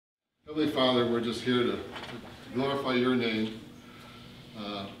Heavenly Father, we're just here to glorify your name,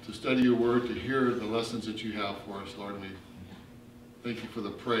 to study your word, to hear the lessons that you have for us, Lord. And we thank you for the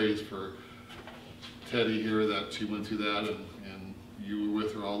praise for Teddy here, that she went through that, and you were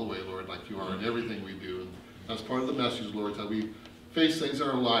with her all the way, Lord, like you are in everything we do. And that's part of the message, Lord, that we face things in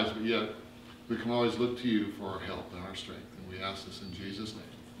our lives, but yet we can always look to you for our help and our strength. And we ask this in Jesus' name.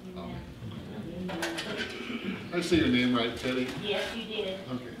 Amen. Did I say your name right, Teddy? Yes, you did.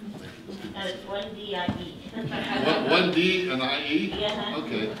 Okay. It's 1-D-I-E. One D and I-E? Yeah.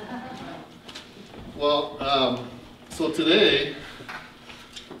 Okay. Well, so today,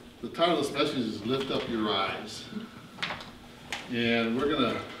 the title of this message is Lift Up Your Eyes. And I'm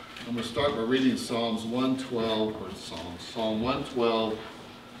gonna start by reading Psalms 112, or Psalm 112.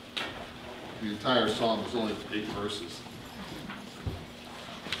 The entire psalm is only 8 verses.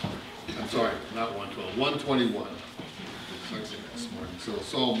 I'm sorry, not 112, 121. This morning. So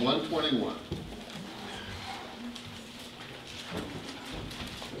Psalm 121.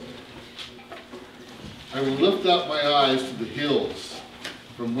 I will lift up my eyes to the hills,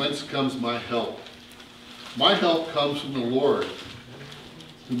 from whence comes my help. My help comes from the Lord,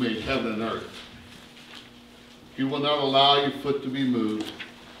 who made heaven and earth. He will not allow your foot to be moved.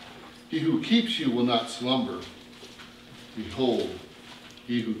 He who keeps you will not slumber. Behold,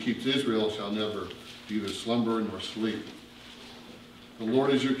 he who keeps Israel shall never neither slumber nor sleep. The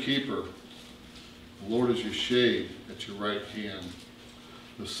Lord is your keeper. The Lord is your shade at your right hand.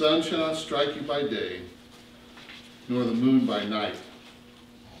 The sun shall not strike you by day, nor the moon by night.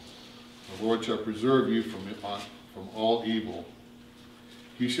 The Lord shall preserve you from all evil.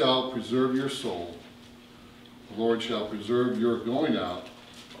 He shall preserve your soul. The Lord shall preserve your going out,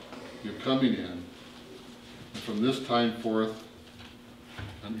 your coming in, and from this time forth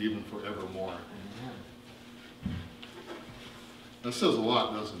and even forevermore. That says a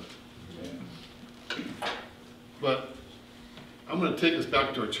lot, doesn't it? But I'm going to take us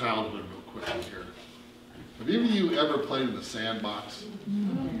back to our childhood real quickly here. Have any of you ever played in the sandbox?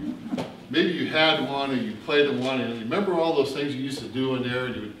 Maybe you had one, or you played in one, and you remember all those things you used to do in there.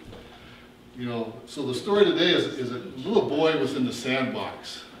 And so the story today is a little boy was in the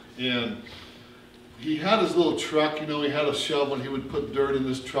sandbox, and he had his little truck. He had a shovel, and he would put dirt in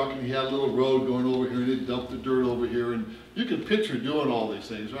this truck, and he had a little road going over here, and he'd dump the dirt over here, and you can picture doing all these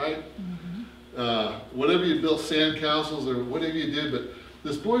things, right? Whatever you built, sand castles or whatever you did, but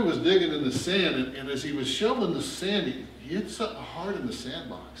this boy was digging in the sand, and as he was shoveling the sand, he hit something hard in the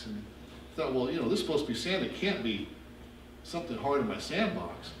sandbox, and he thought, well, this is supposed to be sand. It can't be something hard in my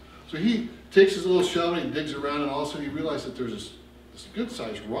sandbox. So he takes his little shovel and he digs around, and all of a sudden he realized that there's this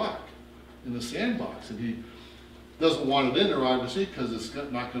good-sized rock in the sandbox, and he doesn't want it in there, obviously, because it's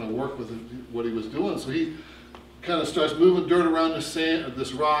not going to work with what he was doing. So he kind of starts moving dirt around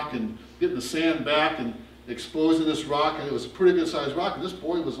this rock and getting the sand back and exposing this rock, and it was a pretty good sized rock. And this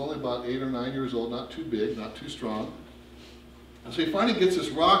boy was only about 8 or 9 years old, not too big, not too strong. And so he finally gets this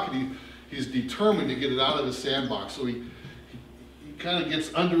rock, and he's determined to get it out of his sandbox. So he kind of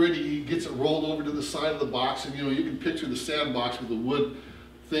gets under it, he gets it rolled over to the side of the box, and you can picture the sandbox with the wood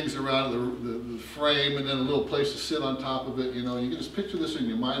things around the frame, and then a little place to sit on top of it. You can just picture this in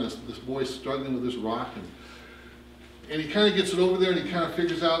your mind, this boy struggling with this rock, and he kind of gets it over there, and he kind of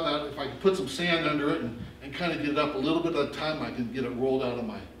figures out, now if I can put some sand under it and kind of get it up a little bit at a time, I can get it rolled out of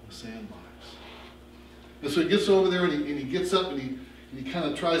my sandbox. And so he gets over there, and he gets up, and he kind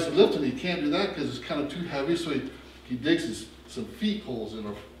of tries to lift it, and he can't do that because it's kind of too heavy, so he digs some feet holes in,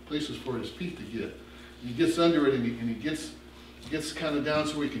 or places for his feet to get. And he gets under it, and he gets kind of down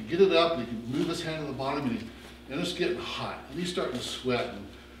so he can get it up, and he can move his hand to the bottom, and it's getting hot, and he's starting to sweat,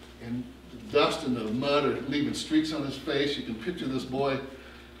 and the dust and the mud are leaving streaks on his face. You can picture this boy,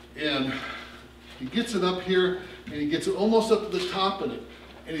 and he gets it up here, and he gets it almost up to the top, and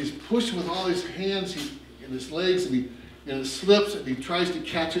he's pushing with all his hands and his legs, and it slips, and he tries to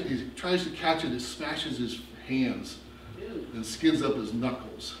catch it, it smashes his hands and skins up his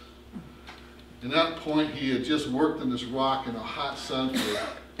knuckles. At that point, he had just worked in this rock in a hot sun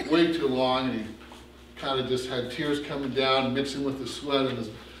for way too long, and he kind of just had tears coming down, mixing with the sweat and his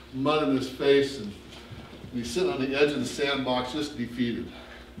mud in his face, and he's sitting on the edge of the sandbox, just defeated.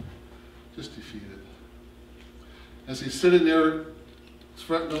 Just defeated. As he's sitting there,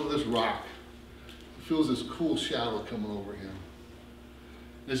 fretting over this rock, he feels this cool shadow coming over him.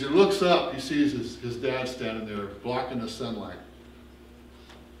 As he looks up, he sees his dad standing there, blocking the sunlight.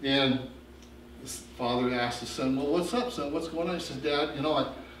 And his father asks his son, well, what's up, son? What's going on? He says, Dad,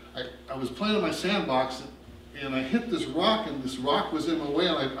 I was playing in my sandbox, and I hit this rock, and this rock was in my way,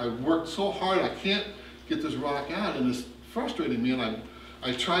 and I worked so hard I can't get this rock out, and it's frustrating me, and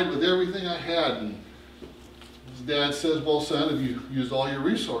I tried with everything I had. And his dad says, well, son, have you used all your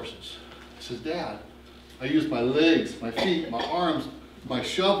resources? He says, Dad, I used my legs, my feet, my arms, my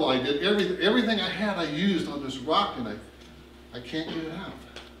shovel. I did everything I had I used on this rock, and I can't get it out.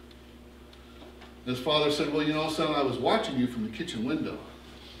 His father said, well, you know, son, I was watching you from the kitchen window.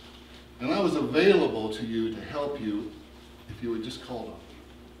 And I was available to you to help you if you would just call on me.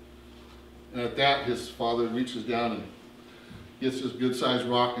 And at that, his father reaches down and gets this good-sized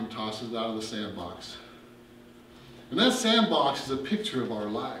rock and tosses it out of the sandbox. And that sandbox is a picture of our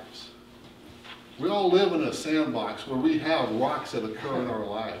lives. We all live in a sandbox where we have rocks that occur in our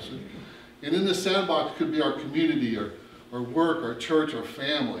lives. And in this sandbox could be our community, our work, our church, our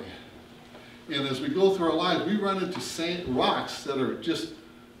family. And as we go through our lives, we run into rocks that are just,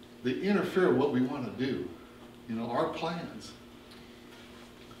 they interfere with what we want to do, you know, our plans.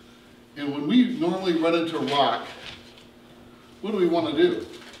 And when we normally run into a rock, what do we want to do?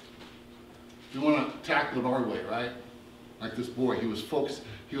 We want to tackle it our way, right? Like this boy, he was focused.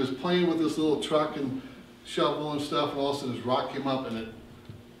 He was playing with this little truck and shovel and stuff, and all of a sudden his rock came up and it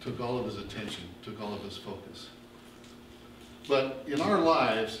took all of his attention, took all of his focus. But in our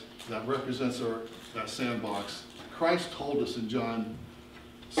lives, that represents that sandbox. Christ told us in John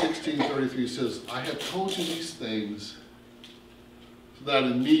 16:33, he says, I have told you these things so that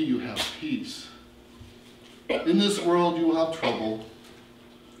in me you have peace. In this world you will have trouble,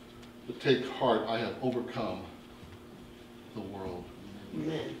 but take heart, I have overcome the world.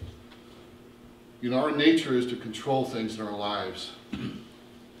 Amen. You know, our nature is to control things in our lives.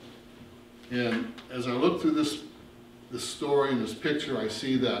 And as I look through this story and this picture, I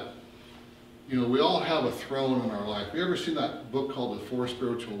see that, you know, we all have a throne in our life. Have you ever seen that book called The Four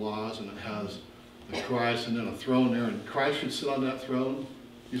Spiritual Laws? And it has the Christ and then a throne there, and Christ should sit on that throne.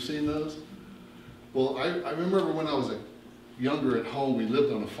 You've seen those? Well, I remember when I was younger at home, we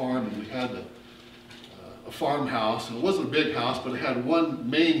lived on a farm, and we had a farmhouse, and it wasn't a big house, but it had one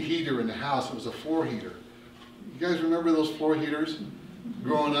main heater in the house. It was a floor heater. You guys remember those floor heaters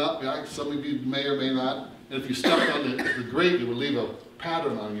growing up? Yeah, some of you may or may not. And if you stepped on the grate, it would leave a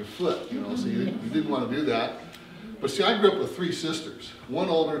pattern on your foot, you know, so you didn't want to do that. But see, I grew up with three sisters, one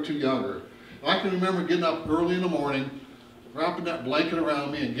older, two younger. And I can remember getting up early in the morning, wrapping that blanket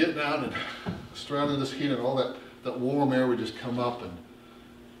around me and getting out and surrounding this heat, and all that warm air would just come up, and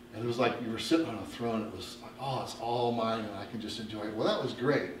it was like you were sitting on a throne. It was like, oh, it's all mine and I can just enjoy it. Well, that was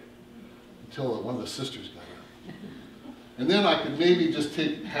great until one of the sisters got up. And then I could maybe just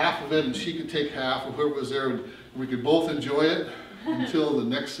take half of it and she could take half, or whoever was there, and we could both enjoy it until the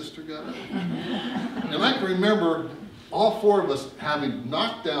next sister got up. And I can remember all four of us having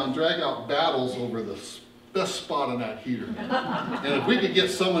knockdown, drag-out battles over the best spot on that heater. And if we could get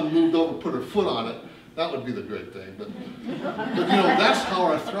someone moved over, put her foot on it, that would be the great thing. But you know, that's how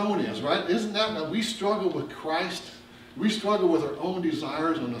our throne is, right? Isn't that we struggle with Christ? We struggle with our own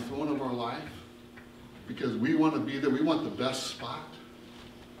desires on the throne of our life because we want to be there. We want the best spot.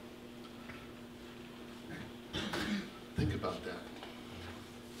 Think about that.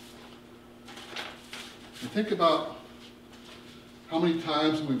 And think about how many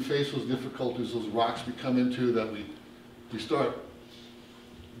times we face those difficulties, those rocks we come into, that we start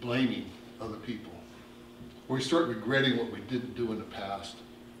blaming other people. Or we start regretting what we didn't do in the past.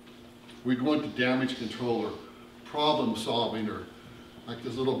 We go into damage control or problem solving, or like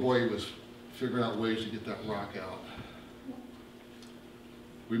this little boy was figuring out ways to get that rock out.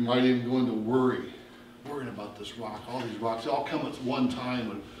 We might even go into worrying about this rock. All these rocks, they all come at one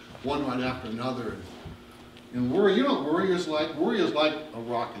time, and one right after another. And worry, you know what worry is like? Worry is like a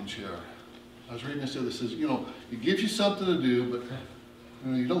rocking chair. I was reading this other, it says, you know, it gives you something to do, but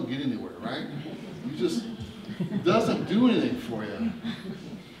you know, you don't get anywhere, right? You just, it doesn't do anything for you.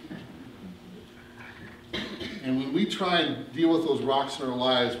 And when we try and deal with those rocks in our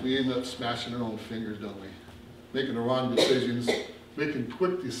lives, we end up smashing our own fingers, don't we? Making the wrong decisions, making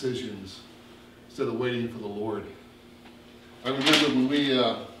quick decisions instead of waiting for the Lord. I remember when we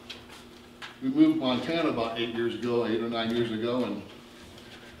moved to Montana about 8 or 9 years ago,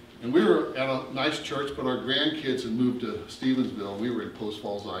 and we were at a nice church, but our grandkids had moved to Stevensville. We were in Post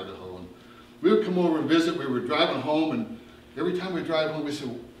Falls, Idaho, and we would come over and visit. We were driving home, and every time we drive home, we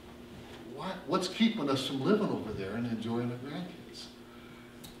said, what's keeping us from living over there and enjoying the grandkids?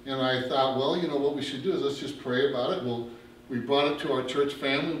 And I thought, well, you know, what we should do is let's just pray about it. Well, we brought it to our church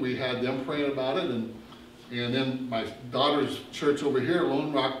family. We had them praying about it, and then my daughter's church over here,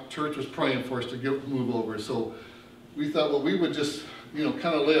 Lone Rock Church, was praying for us to move over. So we thought, well, we would just, you know,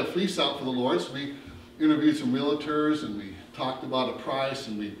 kind of lay a fleece out for the Lord. So we interviewed some realtors, and we talked about a price,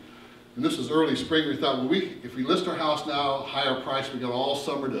 and we And this was early spring. We thought, well, if we list our house now, higher price, we got all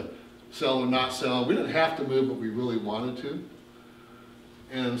summer to sell or not sell. We didn't have to move, but we really wanted to.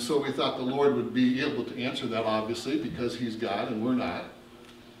 And so we thought the Lord would be able to answer that, obviously, because He's God and we're not.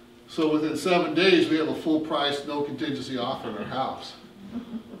 So within 7 days, we have a full price, no contingency offer in our house.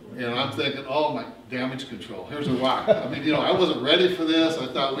 And I'm thinking, oh, my damage control, here's a rock. I mean, you know, I wasn't ready for this. I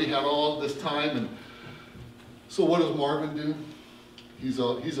thought we had all this time. And so what does Marvin do? He's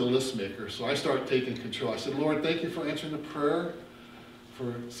a list maker. So I start taking control. I said, Lord, thank you for answering the prayer,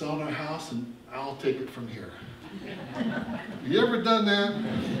 for selling our house, and I'll take it from here. Have you ever done that?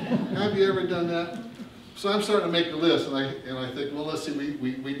 Have you ever done that? So I'm starting to make a list, and I think, well, let's see,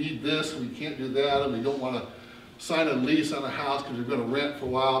 we need this, we can't do that, and we don't want to sign a lease on a house because we're going to rent for a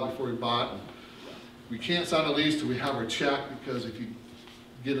while before we bought. And we can't sign a lease till we have our check, because if you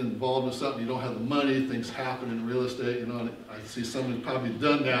get involved in something, you don't have the money, things happen in real estate, you know, and I see someone's probably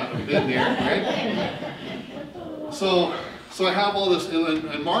done that or been there, right? So I have all this,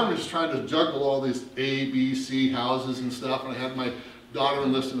 and Marvin's trying to juggle all these A, B, C houses and stuff, and I had my daughter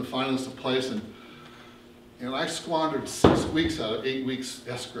enlisted to finance a place, and I squandered 6 weeks out of 8 weeks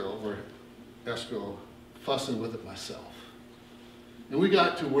escrow, fussing with it myself. And we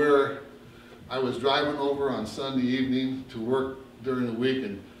got to where I was driving over on Sunday evening to work during the week,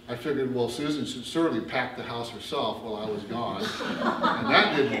 and I figured, well, Susan should certainly pack the house herself while I was gone. And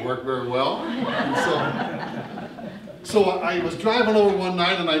that didn't work very well. And so I was driving over one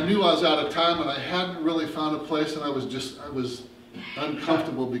night, and I knew I was out of time, and I hadn't really found a place, and I was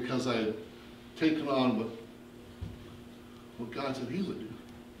uncomfortable because I had taken on what God said He would do.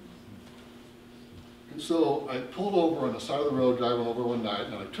 And so I pulled over on the side of the road driving over one night,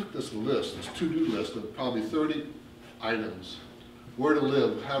 and I took this list, this to-do list of probably 30 items, where to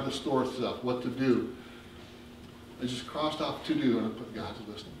live, how to store stuff, what to do. I just crossed off to do, and I put God's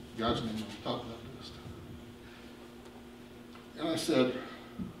name on top of that list. And I said,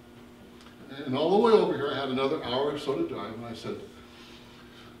 and all the way over here, I had another hour or so to drive, and I said,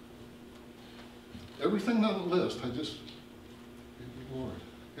 everything on the list, I just ignored.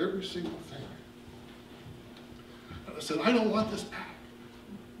 Every single thing. And I said, I don't want this pack.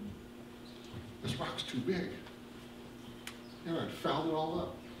 This rock's too big. And I fouled it all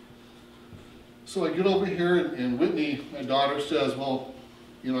up. So I get over here, and Whitney, my daughter, says, well,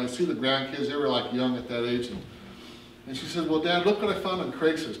 you know, I see the grandkids, they were like young at that age, and she said, well, Dad, look what I found on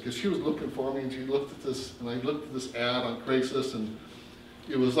Craigslist, because she was looking for me, and she looked at this, and I looked at this ad on Craigslist, and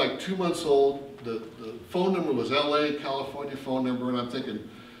it was like 2 months old. The phone number was LA, California phone number, and I'm thinking,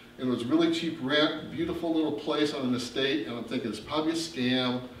 and it was really cheap rent, beautiful little place on an estate, and I'm thinking it's probably a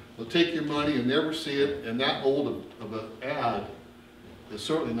scam. They'll take your money and never see it, and that old of an ad is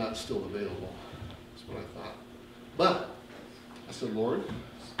certainly not still available. That's what I thought. But I said, Lord,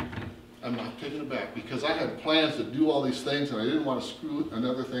 I'm not taking it back, because I had plans to do all these things, and I didn't want to screw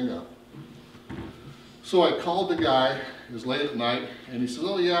another thing up. So I called the guy. It was late at night, and he says,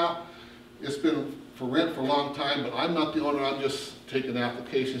 oh yeah, it's been for rent for a long time, but I'm not the owner. I'm just taking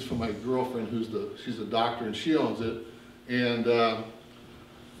applications from my girlfriend, she's a doctor, and she owns it. And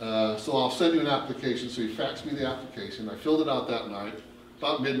so I'll send you an application. So he faxed me the application. I filled it out that night.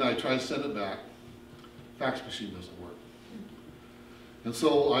 About midnight, I tried to send it back. Fax machine doesn't work. And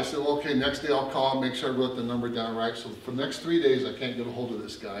so I said, well, okay, next day I'll call and make sure I wrote the number down right. So for the next 3 days, I can't get a hold of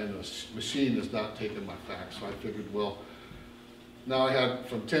this guy, and the machine is not taking my fax. So I figured, well, now I had,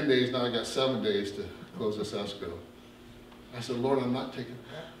 from 10 days, now I got 7 days to close this escrow. I said, Lord, I'm not taking it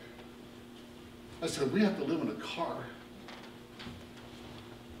back. I said, we have to live in a car.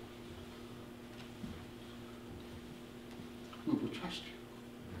 Who will trust you?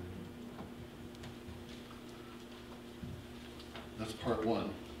 That's part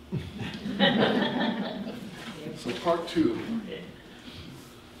one. So part two.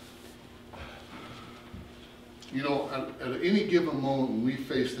 You know, at any given moment when we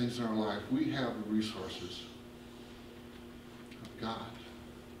face things in our life, we have the resources of God.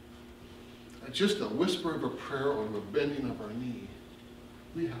 At just a whisper of a prayer or a bending of our knee,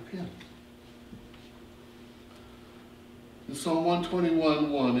 we have Him. In Psalm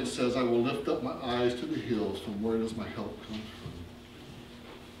 121:1, it says, I will lift up my eyes to the hills, from where does my help come from?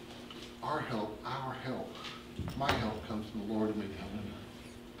 Our help, my help comes from the Lord who made heaven and earth.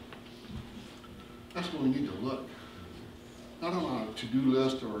 That's where we need to look. Not on a to-do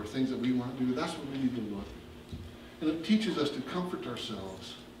list or things that we want to do. That's where we need to look. And it teaches us to comfort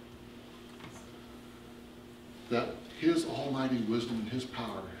ourselves that His almighty wisdom and His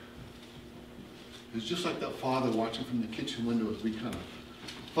power is just like that father watching from the kitchen window as we kind of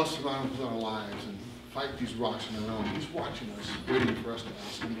fuss around with our lives and fight these rocks on our own. He's watching us, waiting for us to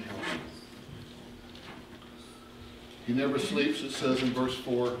ask him to help. He never sleeps, it says in verse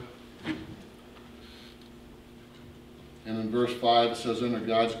 4. And in verse 5, it says, under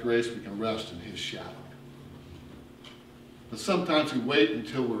God's grace, we can rest in his shadow. But sometimes we wait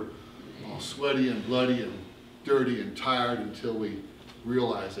until we're all sweaty and bloody and dirty and tired until we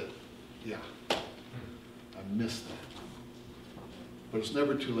realize it. Yeah, I missed that. But it's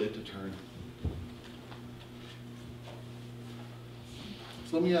never too late to turn.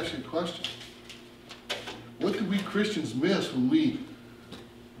 So let me ask you a question. What do we Christians miss when we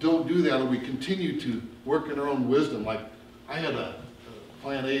don't do that, or we continue to work in our own wisdom? Like, I had a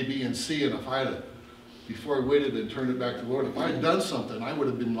plan A, B, and C, and if I had, before I waited and turned it back to the Lord, if I had done something, I would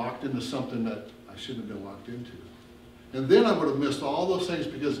have been locked into something that I shouldn't have been locked into. And then I would have missed all those things,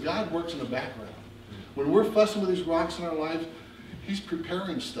 because God works in the background. When we're fussing with these rocks in our lives, he's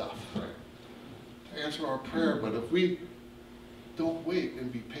preparing stuff to answer our prayer. But if we don't wait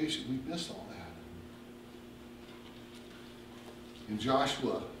and be patient, we miss all that. In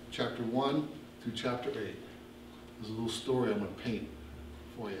Joshua chapter 1 through chapter 8, there's a little story I'm going to paint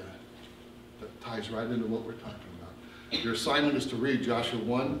for you that ties right into what we're talking about. Your assignment is to read Joshua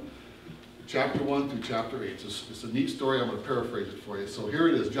 1, chapter 1 through chapter 8. It's a neat story. I'm going to paraphrase it for you. So here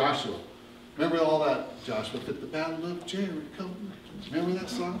it is, Joshua. Remember all that, Joshua, at the Battle of Jericho? Remember that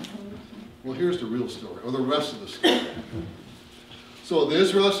song? Well, here's the real story, or the rest of the story. So the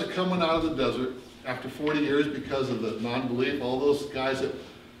Israelites are coming out of the desert after 40 years because of the non-belief. All those guys, that,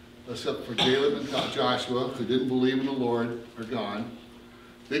 except for Caleb and Joshua, who didn't believe in the Lord, are gone.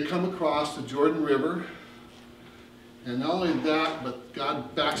 They come across the Jordan River. And not only that, but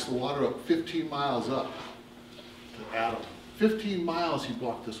God backs the water up 15 miles up to Adam. 15 miles he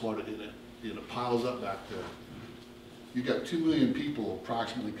blocked this water in it. It piles up back there. You got 2 million people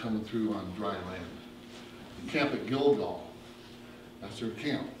approximately coming through on dry land. The camp at Gilgal, that's their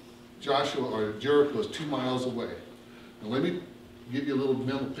camp. Joshua, or Jericho, is 2 miles away. Now let me give you a little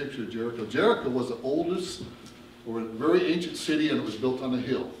mental picture of Jericho. Jericho was the oldest, or a very ancient city, and it was built on a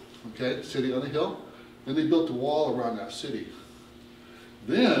hill. Okay, city on a hill. Then they built a wall around that city.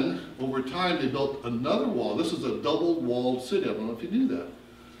 Then, over time, they built another wall. This is a double-walled city. I don't know if you knew that.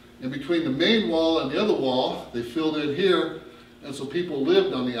 And between the main wall and the other wall, they filled in here, and so people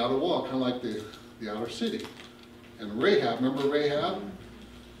lived on the outer wall, kind of like the outer city. And Rahab, remember Rahab,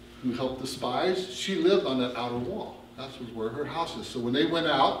 who helped the spies? She lived on that outer wall. That was where her house is. So when they went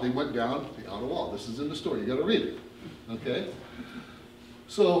out, they went down the outer wall. This is in the story. You got to read it. Okay?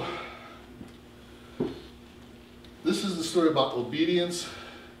 So this is the story about obedience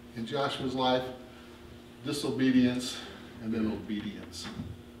in Joshua's life, disobedience, and then obedience.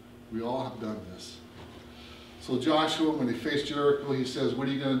 We all have done this. So Joshua, when he faced Jericho, he says, what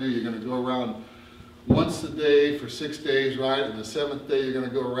are you going to do? You're going to go around once a day for 6 days, right? And the 7th day, you're going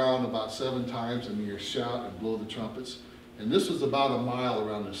to go around about 7 times, and you shout and blow the trumpets. And this was about a mile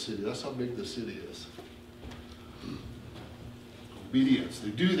around the city. That's how big the city is. Obedience.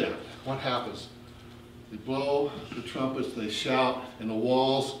 They do that. What happens? They blow the trumpets, they shout, and the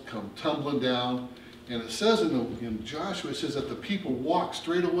walls come tumbling down. And it says in Joshua, it says that the people walk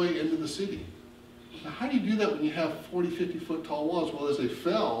straight away into the city. Now, how do you do that when you have 40, 50-foot tall walls? Well, as they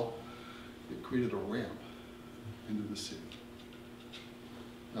fell, it created a ramp into the city.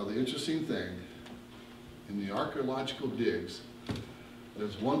 Now, the interesting thing, in the archaeological digs,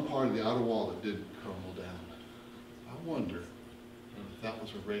 there's one part of the outer wall that did crumble down. I wonder if that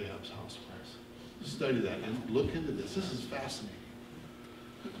was where Rahab's house was. Study that and look into this. This is fascinating.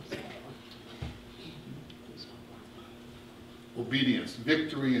 Obedience,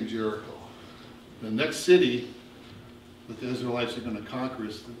 victory in Jericho. The next city that the Israelites are going to conquer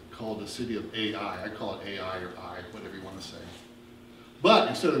is called the city of Ai. I call it Ai or I, whatever you want to say. But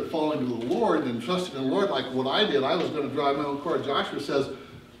instead of following the Lord and trusting in the Lord like what I did, I was going to drive my own car. Joshua says,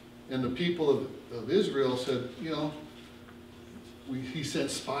 and the people of Israel said, you know, he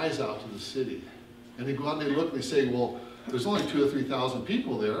sent spies out to the city. And they go out and they look and they say, well, there's only 2,000 or 3,000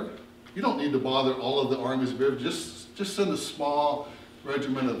 people there. You don't need to bother all of the armies of Israel. Just send a small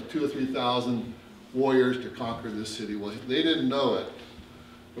regiment of 2,000 or 3,000 warriors to conquer this city. Well, they didn't know it,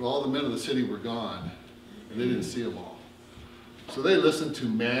 but all the men of the city were gone, and they didn't see them all. So they listened to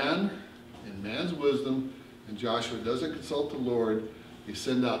man and man's wisdom, and Joshua doesn't consult the Lord. He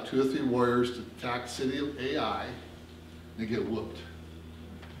sends out 2 or 3 warriors to attack the city of Ai, and they get whooped.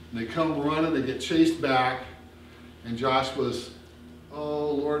 And they come running, they get chased back, and Joshua's,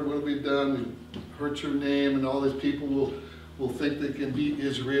 oh Lord, what have we done? We hurt your name, and all these people will think they can beat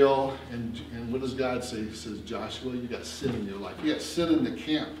Israel. And what does God say? He says, Joshua, you got sin in your life. You got sin in the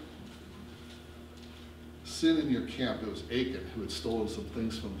camp. sin in your camp. It was Achan who had stolen some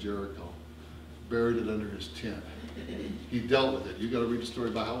things from Jericho, buried it under his tent. He dealt with it. You got to read the story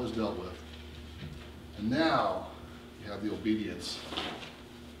about how it was dealt with. And now you have the obedience.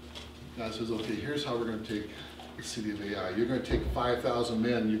 God says, okay, here's how we're going to take the city of Ai. You're going to take 5,000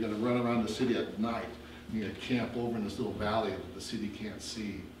 men. You're going to run around the city at night. You're going to camp over in this little valley that the city can't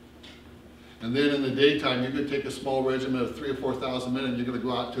see. And then in the daytime, you're going to take a small regiment of 3,000 or 4,000 men, and you're going to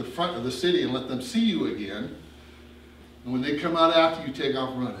go out to the front of the city and let them see you again. And when they come out after you, take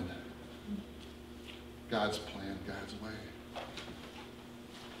off running. God's plan, God's way.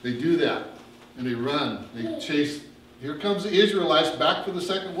 They do that, and they run. They chase. Here comes the Israelites back for the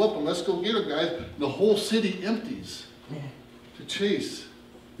second whooping. Let's go get them, guys. And the whole city empties to chase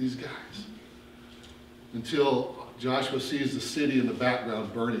these guys until Joshua sees the city in the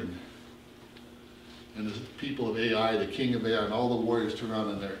background burning. And the people of Ai, the king of Ai, and all the warriors turn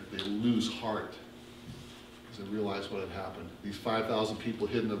around and they lose heart because they realize what had happened. These 5,000 people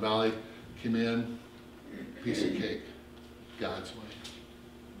hid in the valley came in, piece of cake, God's way.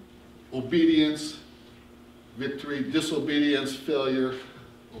 Obedience, victory. Disobedience, failure.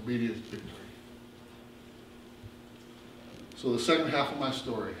 Obedience, victory. So the second half of my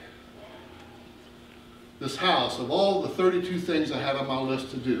story. This house, of all the 32 things I had on my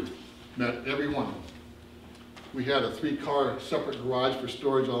list to do, met every one of them. We had a 3-car separate garage for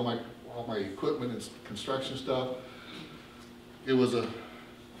storage, all my equipment and construction stuff. It was a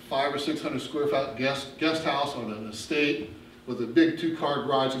 500 or 600 square foot guest house on an estate with a big 2-car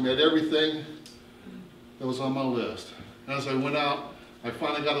garage. It met everything that was on my list. And as I went out, I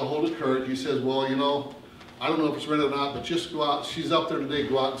finally got a hold of Kurt. He says, well, you know, I don't know if it's rented or not, but just go out. She's up there today.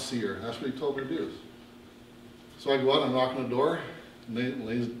 Go out and see her. That's what he told me to do. So I go out and knock on the door.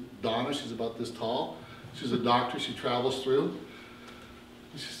 Lady's Donna. She's about this tall. She's a doctor. She travels through.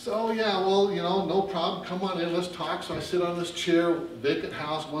 And she says, oh, yeah, well, you know, no problem. Come on in. Let's talk. So I sit on this chair, vacant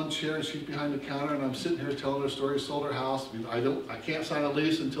house, one chair, and she's behind the counter. And I'm sitting here telling her story. Sold her house. I can't sign a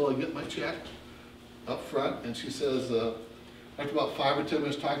lease until I get my check up front. And she says, after about 5 or 10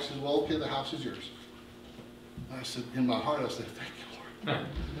 minutes talking, she says, well, okay, the house is yours. And I said, in my heart, I said, thank you, Lord.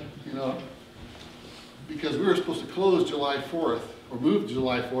 You know, because we were supposed to close July 4th, or move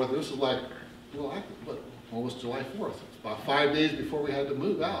July 4th. And this is like, well, what was July 4th? It's about 5 days before we had to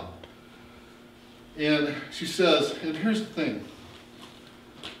move out. And she says, and here's the thing.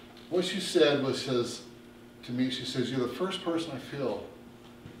 What she said was, to me, she says, you're the first person I feel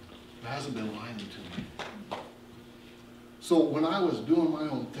that hasn't been lying to me. So when I was doing my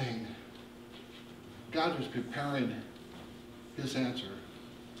own thing, God was preparing his answer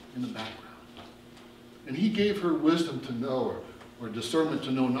in the background. And he gave her wisdom to know, or discernment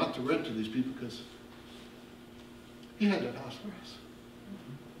to know not to rent to these people because he had that house for us.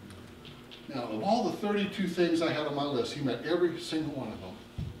 Now, of all the 32 things I had on my list, he met every single one of them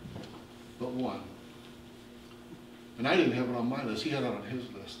but one. And I didn't have it on my list. He had it on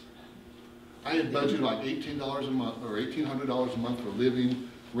his list. I had budgeted like $18 a month, or $1,800 a month for living,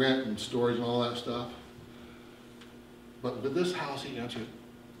 rent, and storage and all that stuff. But with this house, he answered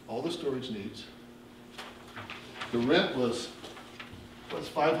all the storage needs. The rent was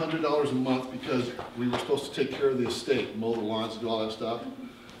 $500 a month because we were supposed to take care of the estate, mow the lawns, do all that stuff.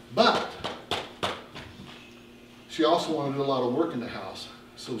 But she also wanted to do a lot of work in the house.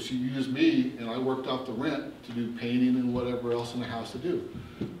 So she used me, and I worked off the rent to do painting and whatever else in the house to do.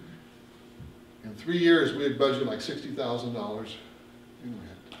 In 3 years, we had budgeted like $60,000 in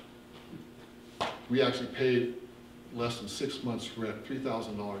rent. We actually paid less than 6 months rent,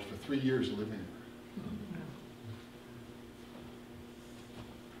 $3,000 for 3 years living there.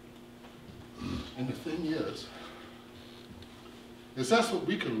 And the thing is that's what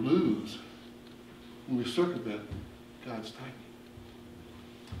we could lose when we circumvent God's timing.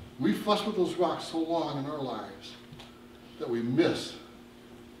 We fuss with those rocks so long in our lives that we miss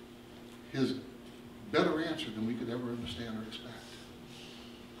his better answer than we could ever understand or expect.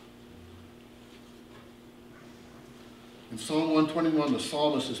 In Psalm 121, the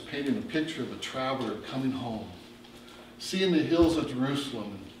psalmist is painting a picture of a traveler coming home, seeing the hills of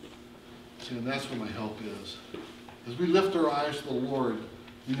Jerusalem, and saying, that's where my help is. As we lift our eyes to the Lord,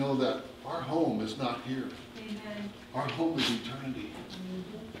 we know that our home is not here. Amen. Our home is eternity.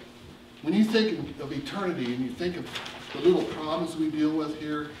 Mm-hmm. When you think of eternity and you think of the little problems we deal with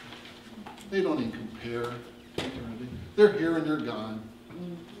here, they don't even compare to eternity. They're here and they're gone.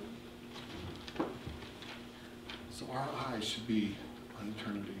 Mm-hmm. So our eyes should be on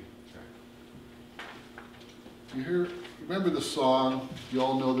eternity. You remember the song? You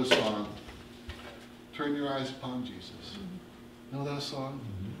all know this song. Turn your eyes upon Jesus. Mm-hmm. Know that song?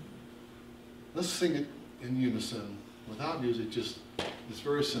 Mm-hmm. Let's sing it in unison, without music, just, it's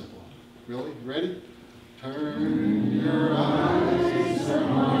very simple. Really? Ready? Turn your eyes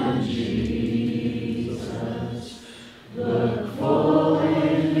on Jesus. Look full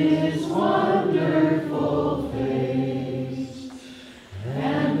in his wonderful face,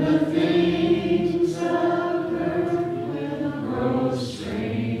 and the things of earth will grow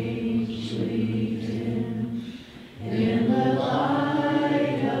strangely dim in the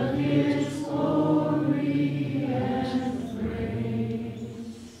light of his glory and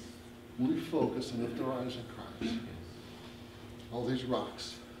grace. When we focus and lift our eyes in Christ, all these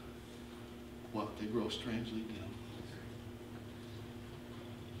rocks, what? They grow strangely dim.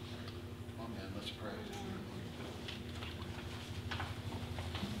 Let's pray.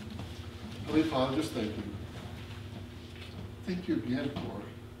 Holy Father, just thank you. Thank you again for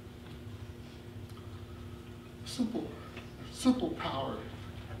simple power.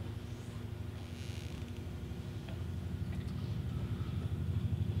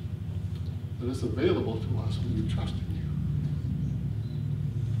 That is available to us when we trust in you.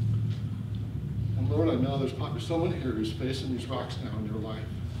 And Lord, I know there's probably someone here who's facing these rocks now in your life.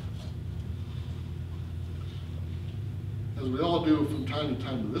 As we all do from time to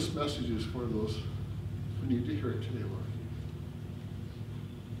time, but this message is for those who need to hear it today, Lord.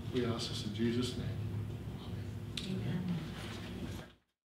 We ask this in Jesus' name.